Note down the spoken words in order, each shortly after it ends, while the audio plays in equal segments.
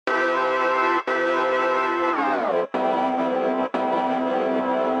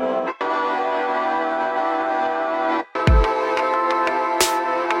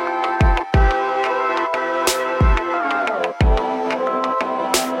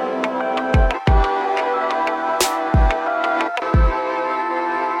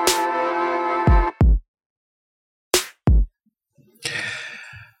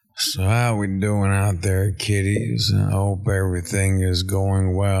we doing out there, kiddies? I hope everything is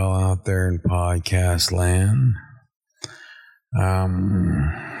going well out there in podcast land.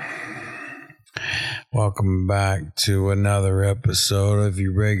 Welcome back to another episode of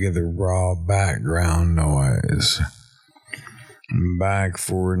your regular raw background noise. I'm back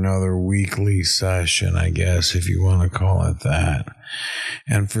for another weekly session, I guess, if you want to call it that.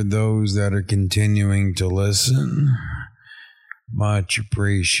 And for those that are continuing to listen, much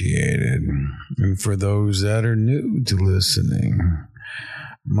appreciated. And for those that are new to listening,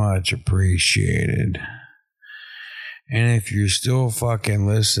 much appreciated. And if you're still fucking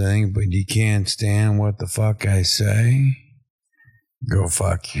listening, but you can't stand what the fuck I say, go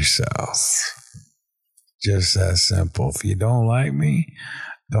fuck yourself. Just that simple. If you don't like me,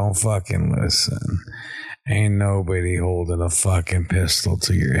 don't fucking listen. Ain't nobody holding a fucking pistol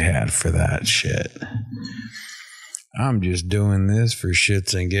to your head for that shit. I'm just doing this for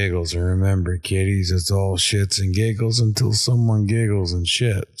shits and giggles. And remember, kiddies, it's all shits and giggles until someone giggles and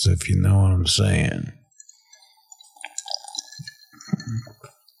shits, if you know what I'm saying.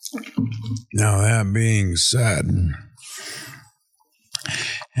 Now, that being said,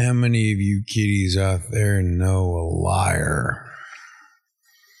 how many of you kiddies out there know a liar?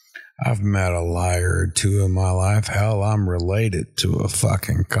 I've met a liar or two in my life. Hell, I'm related to a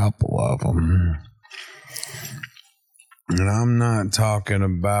fucking couple of them. And I'm not talking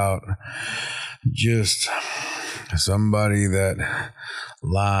about just somebody that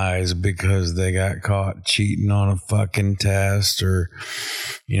lies because they got caught cheating on a fucking test or,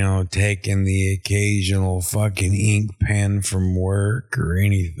 taking the occasional fucking ink pen from work or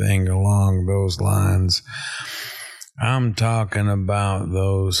anything along those lines. I'm talking about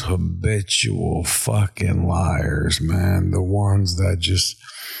those habitual fucking liars, man. The ones that just,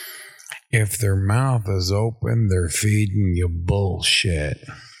 if their mouth is open, they're feeding you bullshit.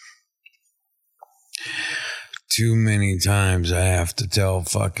 Too many times I have to tell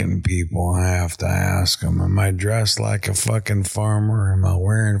fucking people, I have to ask them, am I dressed like a fucking farmer? Am I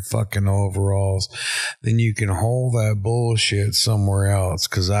wearing fucking overalls? Then you can hold that bullshit somewhere else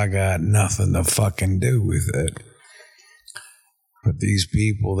because I got nothing to fucking do with it. But these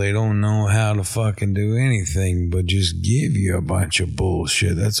people, they don't know how to fucking do anything but just give you a bunch of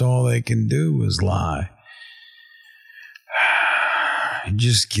bullshit. That's all they can do is lie. It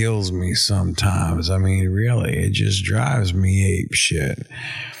just kills me sometimes. I mean, really, it just drives me ape shit.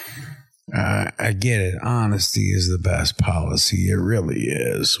 I get it. Honesty is the best policy. It really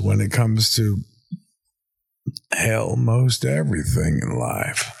is. When it comes to, hell, most everything in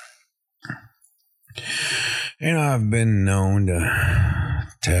life. And I've been known to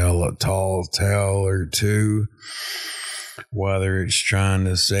tell a tall tale or two, whether it's trying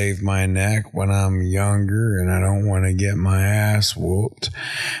to save my neck when I'm younger and I don't want to get my ass whooped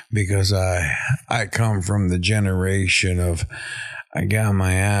because I come from the generation of I got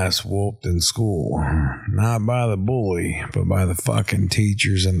my ass whooped in school, not by the bully, but by the fucking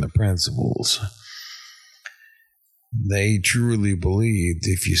teachers and the principals. They truly believed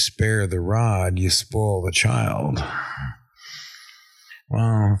if you spare the rod, you spoil the child.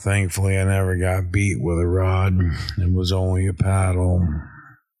 Well, thankfully, I never got beat with a rod. It was only a paddle.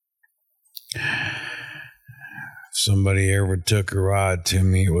 If somebody ever took a rod to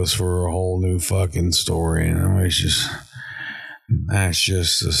me, it was for a whole new fucking story. And that's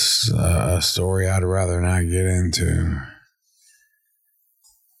just a story I'd rather not get into.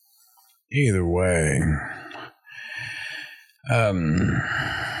 Either way, I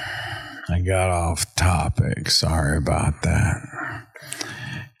got off topic. Sorry about that.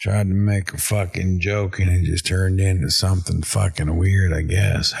 Tried to make a fucking joke and it just turned into something fucking weird, I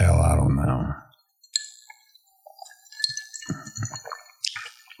guess. Hell, I don't know.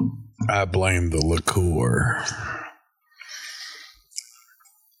 I blame the liqueur.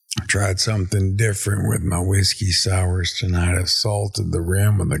 I tried something different with my whiskey sours tonight. I salted the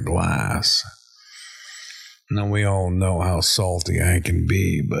rim of the glass. Now, we all know how salty I can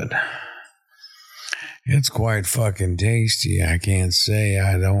be, but it's quite fucking tasty. I can't say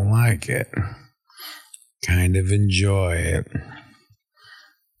I don't like it. Kind of enjoy it.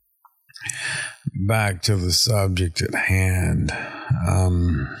 Back to the subject at hand.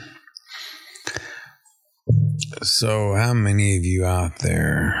 So how many of you out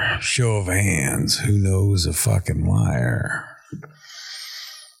there, show of hands, who knows a fucking liar?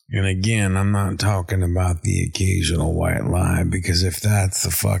 And again, I'm not talking about the occasional white lie, because if that's the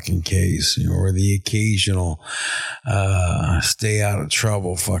fucking case, or the occasional stay out of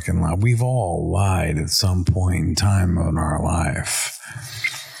trouble fucking lie, we've all lied at some point in time in our life.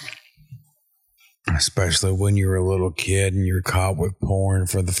 especially when you were a little kid and you're caught with porn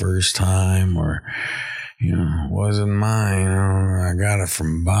for the first time, or, wasn't mine. I got it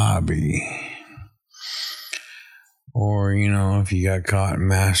from Bobby. Or, if you got caught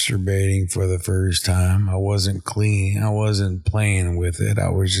masturbating for the first time, I wasn't clean. I wasn't playing with it. I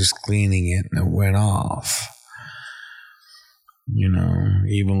was just cleaning it and it went off.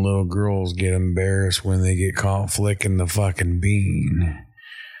 Even little girls get embarrassed when they get caught flicking the fucking bean.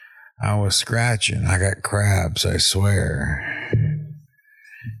 I was scratching. I got crabs, I swear.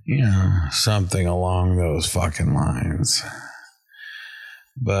 Something along those fucking lines.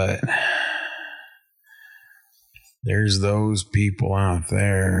 But there's those people out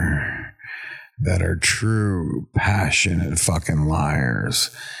there that are true, passionate fucking liars.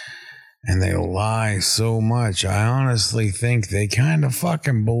 And they lie so much, I honestly think they kind of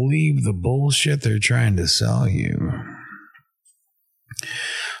fucking believe the bullshit they're trying to sell you.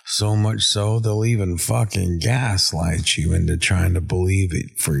 So much so, they'll even fucking gaslight you into trying to believe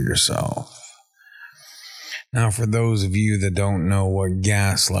it for yourself. Now, for those of you that don't know what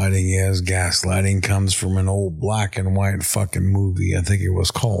gaslighting is, gaslighting comes from an old black and white fucking movie. I think it was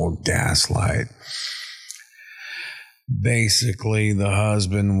called Gaslight. Basically, the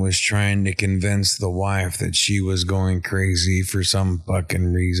husband was trying to convince the wife that she was going crazy for some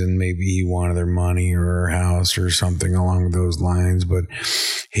fucking reason. Maybe he wanted her money or her house or something along those lines, but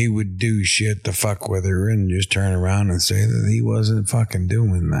he would do shit to fuck with her and just turn around and say that he wasn't fucking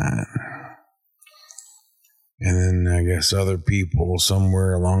doing that. And then I guess other people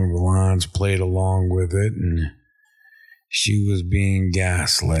somewhere along the lines played along with it, and she was being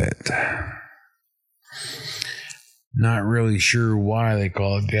gaslit. Not really sure why they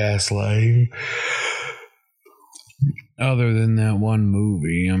call it gaslighting, other than that one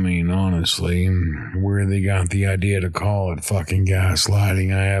movie. I mean, honestly, where they got the idea to call it fucking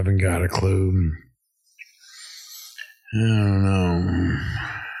gaslighting, I haven't got a clue. I don't know.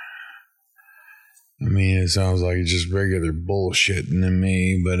 I mean, it sounds like it's just regular bullshitting to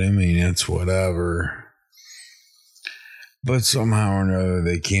me, but I mean, it's whatever. But somehow or another,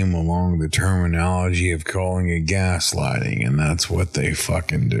 they came along with the terminology of calling it gaslighting, and that's what they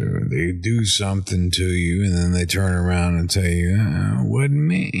fucking do. They do something to you, and then they turn around and tell you, wasn't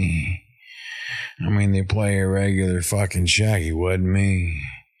me. I mean, they play a regular fucking Shaggy, wasn't me.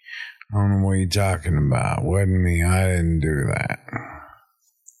 I don't know what you're talking about. Wasn't me. I didn't do that.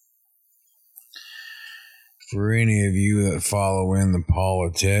 For any of you that follow in the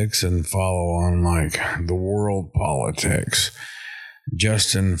politics and follow on like the world politics,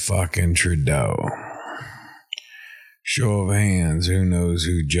 Justin fucking Trudeau. Show of hands, who knows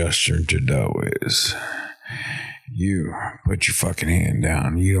who Justin Trudeau is? You, put your fucking hand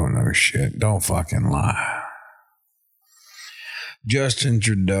down. You don't know shit. Don't fucking lie. Justin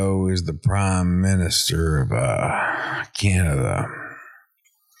Trudeau is the Prime Minister of Canada.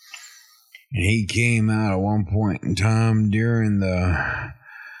 And he came out at one point in time during the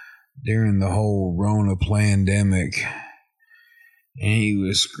whole Rona pandemic, and he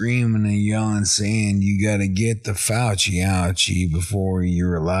was screaming and yelling, saying, "You got to get the Fauci ouchie before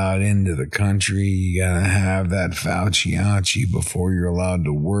you're allowed into the country. You got to have that Fauci ouchie before you're allowed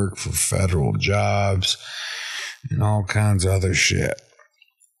to work for federal jobs," and all kinds of other shit.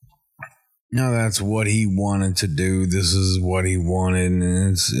 No, that's what he wanted to do. This is what he wanted, and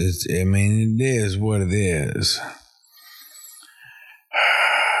it is what it is.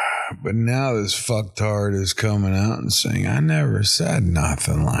 But now this fucktard is coming out and saying, I never said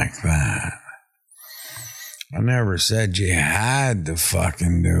nothing like that. I never said you had to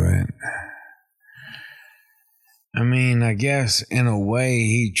fucking do it. I mean, I guess in a way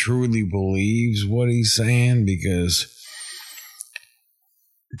he truly believes what he's saying, because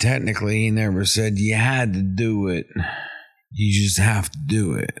technically, he never said you had to do it. You just have to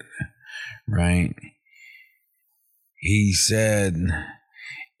do it, right? He said,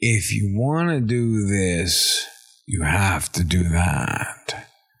 if you want to do this, you have to do that.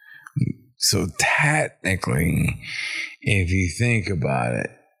 So technically, if you think about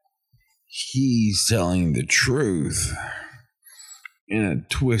it, he's telling the truth in a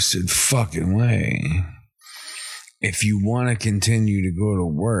twisted fucking way. If you want to continue to go to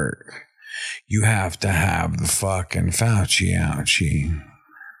work, you have to have the fucking Fauci ouchie.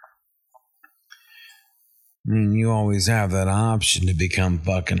 I mean, you always have that option to become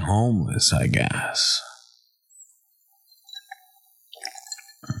fucking homeless, I guess.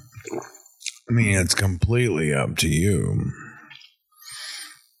 I mean, it's completely up to you.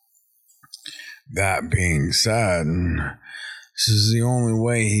 That being said, This is the only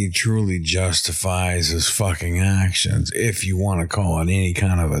way he truly justifies his fucking actions, if you want to call it any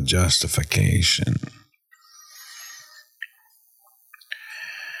kind of a justification.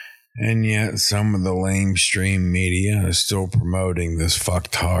 And yet some of the lamestream media is still promoting this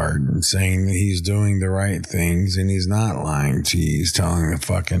fucktard and saying that he's doing the right things and he's not lying to you, he's telling the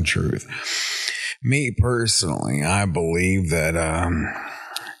fucking truth. Me personally, I believe that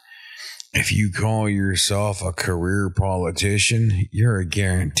if you call yourself a career politician, you're a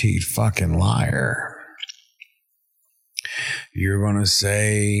guaranteed fucking liar. You're going to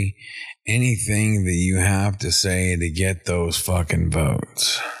say anything that you have to say to get those fucking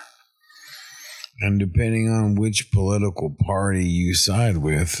votes. And depending on which political party you side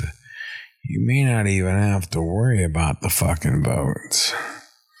with, you may not even have to worry about the fucking votes.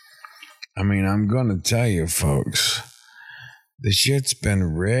 I mean, I'm going to tell you, folks, the shit's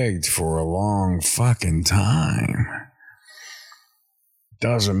been rigged for a long fucking time.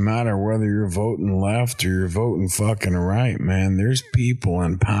 Doesn't matter whether you're voting left or you're voting fucking right, man. There's people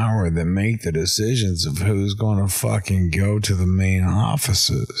in power that make the decisions of who's going to fucking go to the main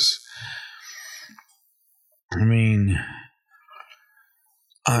offices. I mean,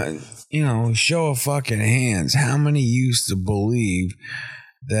 show of fucking hands. How many used to believe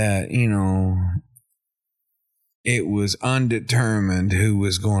that, it was undetermined who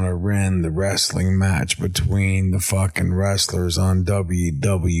was going to win the wrestling match between the fucking wrestlers on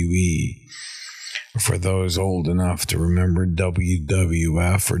WWE? For those old enough to remember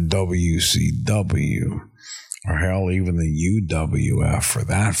WWF or WCW, or hell, even the UWF for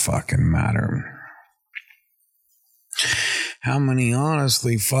that fucking matter. How many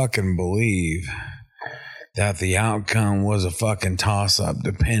honestly fucking believe that the outcome was a fucking toss-up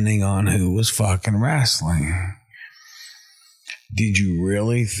depending on who was fucking wrestling? Did you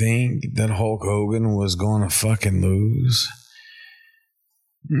really think that Hulk Hogan was going to fucking lose?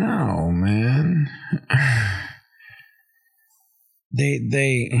 No, man.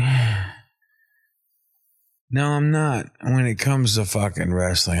 No, I'm not. When it comes to fucking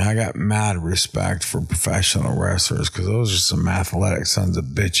wrestling, I got mad respect for professional wrestlers because those are some athletic sons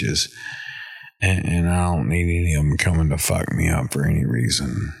of bitches. And I don't need any of them coming to fuck me up for any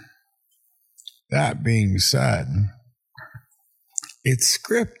reason. That being said, it's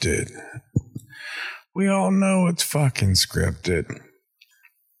scripted. We all know it's fucking scripted.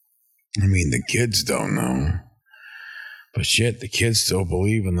 I mean, the kids don't know. But shit, the kids still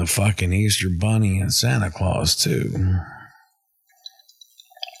believe in the fucking Easter Bunny and Santa Claus, too.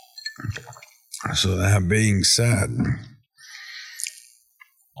 So that being said,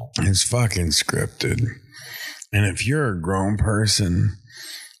 it's fucking scripted. And if you're a grown person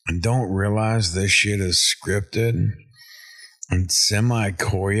and don't realize this shit is scripted and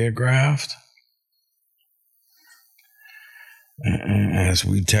semi-choreographed, as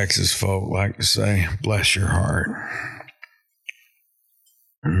we Texas folk like to say, bless your heart.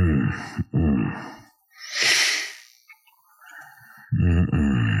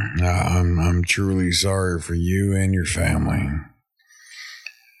 I'm truly sorry for you and your family.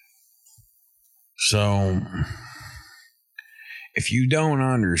 So, if you don't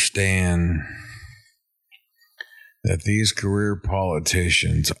understand that these career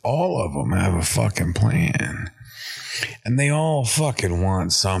politicians, all of them have a fucking plan, and they all fucking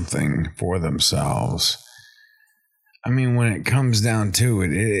want something for themselves. I mean, when it comes down to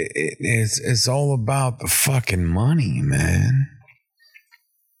it, it's all about the fucking money, man.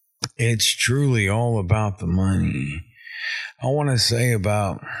 It's truly all about the money. I want to say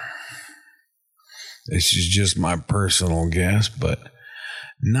about, this is just my personal guess, but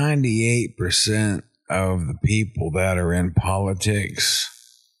 98% of the people that are in politics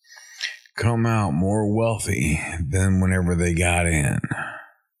come out more wealthy than whenever they got in.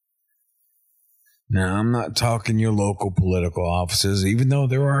 Now, I'm not talking your local political offices, even though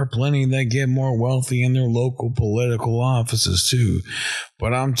there are plenty that get more wealthy in their local political offices too.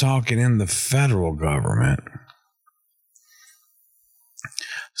 But I'm talking in the federal government.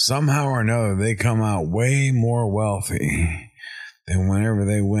 Somehow or another, they come out way more wealthy than whenever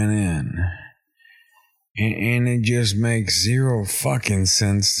they went in. And it just makes zero fucking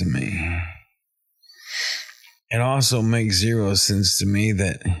sense to me. It also makes zero sense to me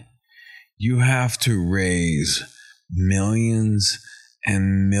that you have to raise millions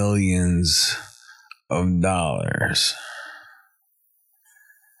and millions of dollars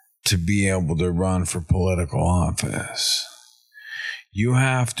to be able to run for political office. You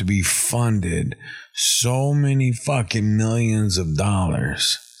have to be funded so many fucking millions of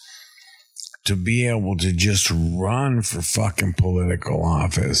dollars to be able to just run for fucking political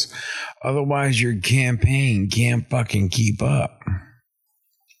office. Otherwise, your campaign can't fucking keep up.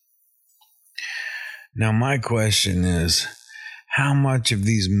 Now, my question is, how much of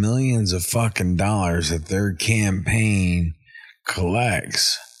these millions of fucking dollars that their campaign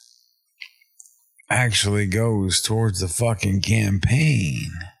collects actually goes towards the fucking campaign?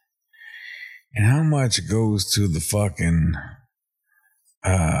 And how much goes to the fucking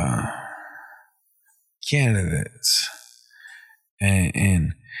candidates?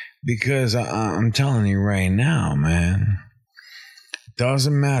 And because I'm telling you right now, man,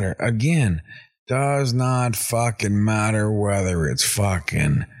 doesn't matter. Again, does not fucking matter whether it's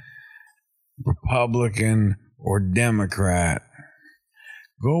fucking Republican or Democrat.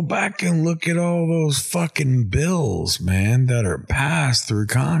 Go back and look at all those fucking bills, man, that are passed through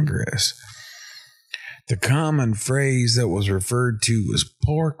Congress. The common phrase that was referred to was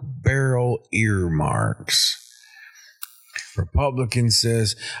pork barrel earmarks. Republican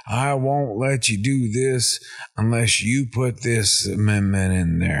says, I won't let you do this unless you put this amendment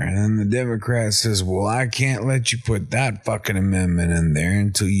in there. And then the Democrat says, well, I can't let you put that fucking amendment in there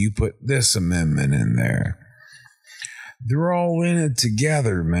until you put this amendment in there. They're all in it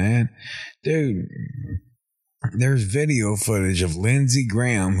together, man. Dude, there's video footage of Lindsey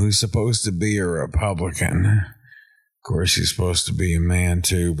Graham, who's supposed to be a Republican. Of course, he's supposed to be a man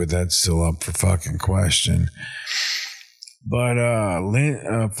too, but that's still up for fucking question. But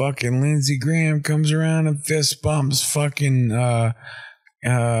fucking Lindsey Graham comes around and fist bumps fucking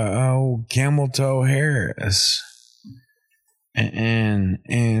Camel Toe Harris, and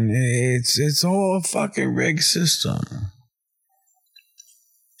it's all a fucking rigged system.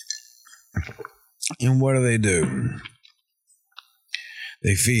 And what do?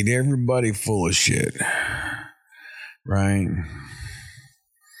 They feed everybody full of shit, right?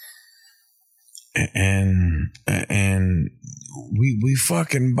 And we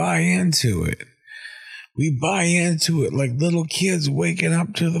fucking buy into it. We buy into it like little kids waking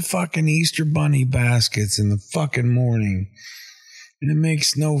up to the fucking Easter bunny baskets in the fucking morning. And it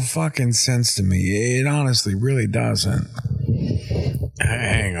makes no fucking sense to me. It honestly really doesn't.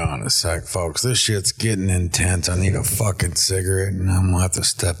 Hang on a sec, folks. This shit's getting intense. I need a fucking cigarette and I'm gonna have to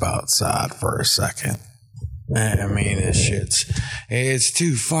step outside for a second. I mean, it's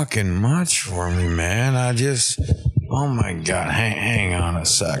too fucking much for me, man. Oh my God. Hang on a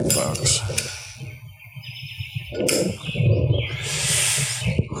sec, folks.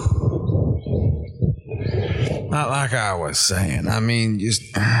 Not like I was saying. I mean,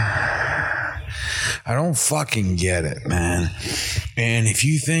 I don't fucking get it, man. And if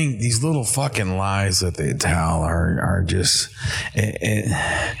you think these little fucking lies that they tell are just, it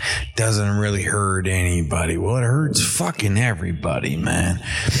doesn't really hurt anybody. Well, it hurts fucking everybody, man.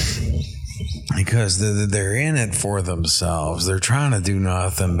 Because they're in it for themselves. They're trying to do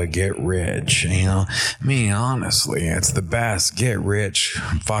nothing but get rich, you know. I mean, honestly, it's the best get rich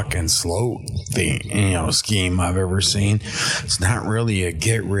fucking slow thing, scheme I've ever seen. It's not really a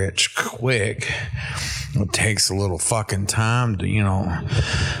get rich quick. It takes a little fucking time to,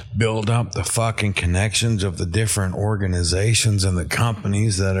 build up the fucking connections of the different organizations and the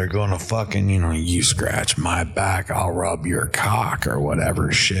companies that are going to fucking, you scratch my back, I'll rub your cock or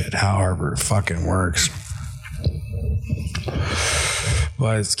whatever shit, however it fucking works.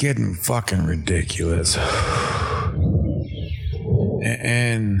 But it's getting fucking ridiculous.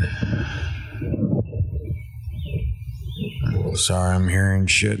 And sorry, I'm hearing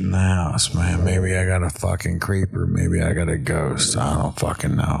shit in the house, man. Maybe I got a fucking creeper. Maybe I got a ghost. I don't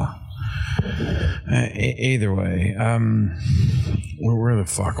fucking know. Either way, where the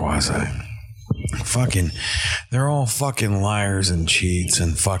fuck was I? Fucking, they're all fucking liars and cheats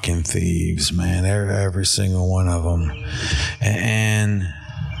and fucking thieves, man. Every single one of them. And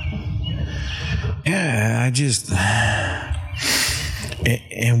yeah,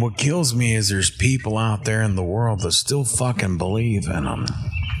 and what kills me is there's people out there in the world that still fucking believe in them.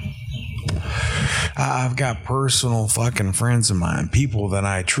 I've got personal fucking friends of mine, people that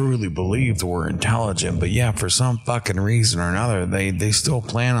I truly believed were intelligent, but yeah, for some fucking reason or another, they still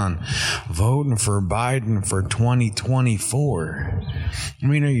plan on voting for Biden for 2024. I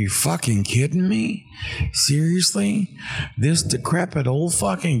mean, are you fucking kidding me? Seriously? This decrepit old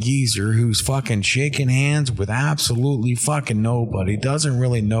fucking geezer who's fucking shaking hands with absolutely fucking nobody, doesn't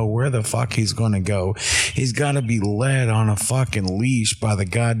really know where the fuck he's gonna go. He's gotta be led on a fucking leash by the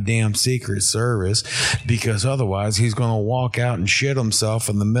goddamn Secret Service, because otherwise he's gonna walk out and shit himself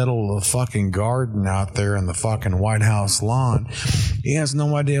in the middle of the fucking garden out there in the fucking White House lawn. He has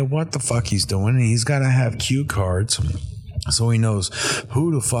no idea what the fuck he's doing, and he's gotta have cue cards So he knows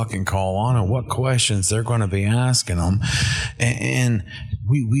who to fucking call on and what questions they're going to be asking him. And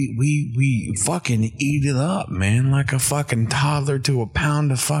we fucking eat it up, man, like a fucking toddler to a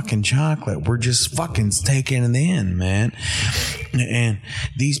pound of fucking chocolate. We're just fucking taking it in, man. And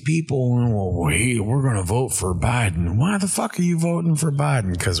these people, well, we're going to vote for Biden. Why the fuck are you voting for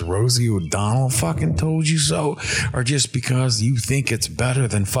Biden? Because Rosie O'Donnell fucking told you so? Or just because you think it's better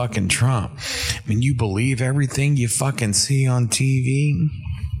than fucking Trump? I mean, you believe everything you fucking see on TV?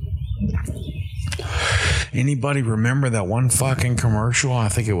 Anybody remember that one fucking commercial? I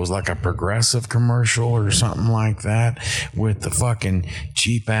think it was like a Progressive commercial or something like that with the fucking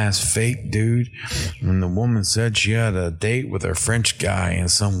cheap ass fake dude. And the woman said she had a date with a French guy and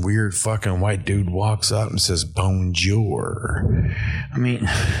some weird fucking white dude walks up and says bonjour. I mean,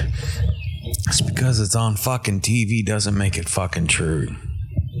 it's because it's on fucking TV doesn't make it fucking true.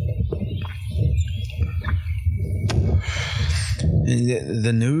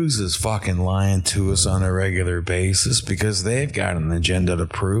 The news is fucking lying to us on a regular basis because they've got an agenda to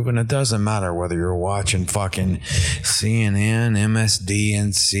prove, and it doesn't matter whether you're watching fucking CNN,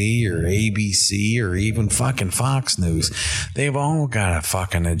 MSDNC, or ABC, or even fucking Fox News. They've all got a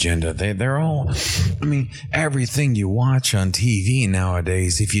fucking agenda. They're all, I mean, everything you watch on TV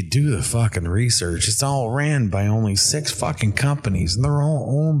nowadays, if you do the fucking research, it's all ran by only 6 fucking companies, and they're all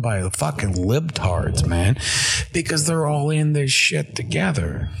owned by the fucking libtards, man, because they're all in this shit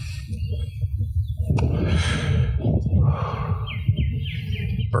together.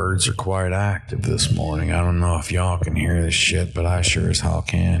 Birds are quite active this morning. I don't know if y'all can hear this shit, but I sure as hell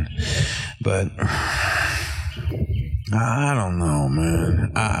can. But I don't know,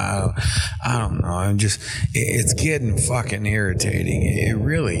 man. I don't know. It's getting fucking irritating. It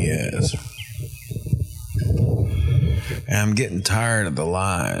really is. And I'm getting tired of the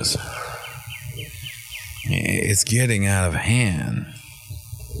lies. It's getting out of hand.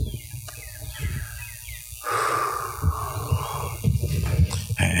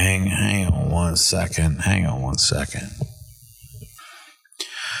 Hang on one second.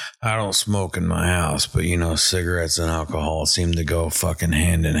 I don't smoke in my house, but you know, cigarettes and alcohol seem to go fucking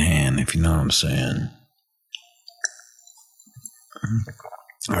hand in hand, if you know what I'm saying.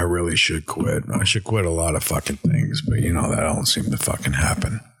 I really should quit. I should quit a lot of fucking things, but you know, that don't seem to fucking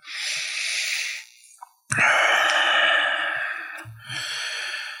happen.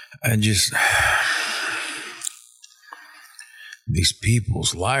 These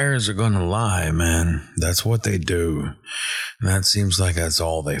people's liars are gonna lie, man. That's what they do. And that seems like that's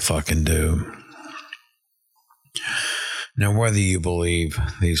all they fucking do. Now, whether you believe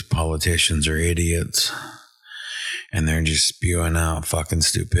these politicians are idiots and they're just spewing out fucking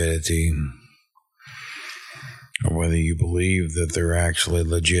stupidity, or whether you believe that they're actually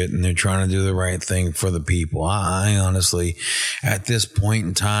legit and they're trying to do the right thing for the people. I honestly, at this point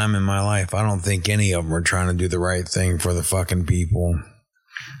in time in my life, I don't think any of them are trying to do the right thing for the fucking people.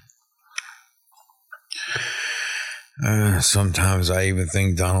 Sometimes I even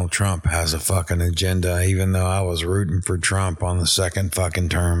think Donald Trump has a fucking agenda, even though I was rooting for Trump on the second fucking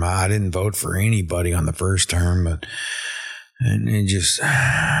term. I didn't vote for anybody on the first term, but it just...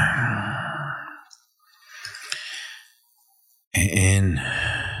 And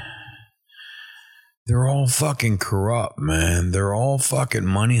they're all fucking corrupt, man. They're all fucking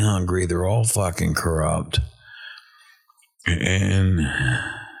money hungry. They're all fucking corrupt. And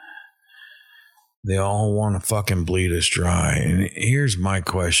they all want to fucking bleed us dry. And here's my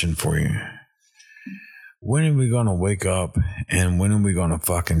question for you. When are we going to wake up and when are we going to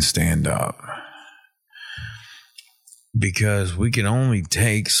fucking stand up? Because we can only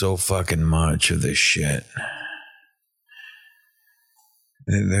take so fucking much of this shit.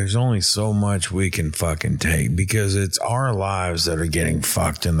 There's only so much we can fucking take because it's our lives that are getting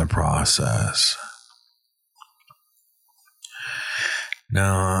fucked in the process.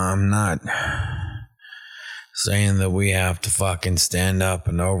 Now, I'm not saying that we have to fucking stand up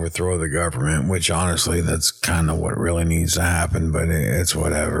and overthrow the government, which honestly, that's kind of what really needs to happen, but it's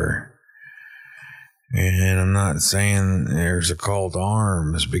whatever. And I'm not saying there's a call to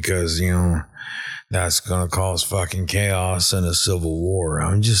arms because, you know, that's going to cause fucking chaos and a civil war.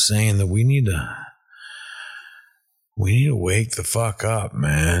 I'm just saying that we need to wake the fuck up,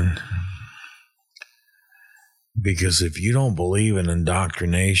 man. Because if you don't believe in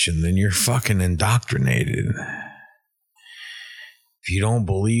indoctrination, then you're fucking indoctrinated. If you don't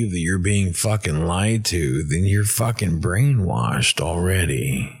believe that you're being fucking lied to, then you're fucking brainwashed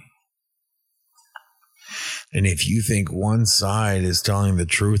already. And if you think one side is telling the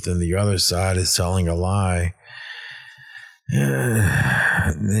truth and the other side is telling a lie,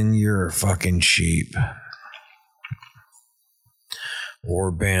 then you're a fucking sheep. or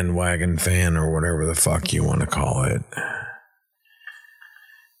bandwagon fan or whatever the fuck you want to call it.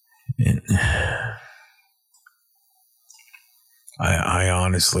 And I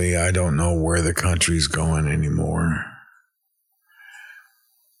honestly, I don't know where the country's going anymore.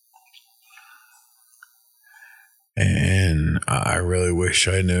 And I really wish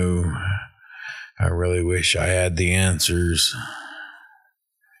I knew. I really wish I had the answers.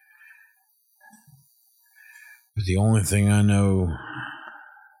 But the only thing I know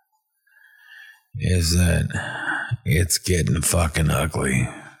is that it's getting fucking ugly.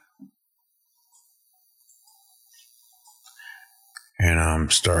 And I'm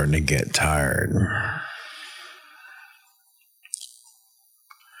starting to get tired.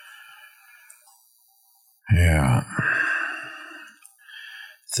 Yeah.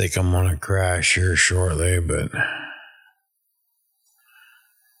 Think I'm gonna crash here shortly, but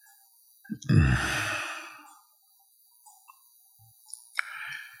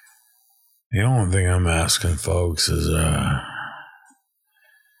the only thing I'm asking folks is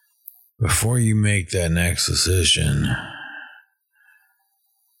before you make that next decision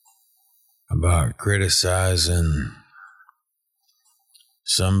about criticizing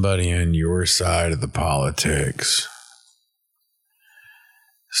somebody on your side of the politics,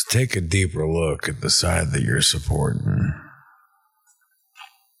 just take a deeper look at the side that you're supporting.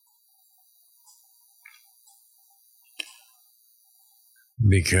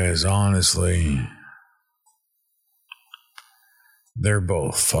 Because honestly, they're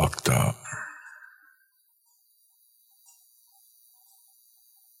both fucked up.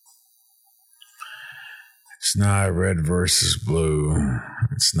 It's not red versus blue.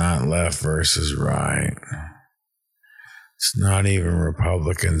 It's not left versus right. It's not even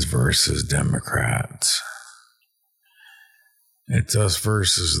Republicans versus Democrats. It's us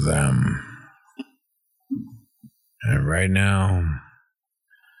versus them. And right now,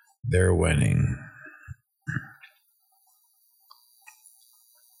 they're winning.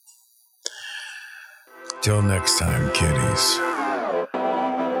 Till next time, kiddies.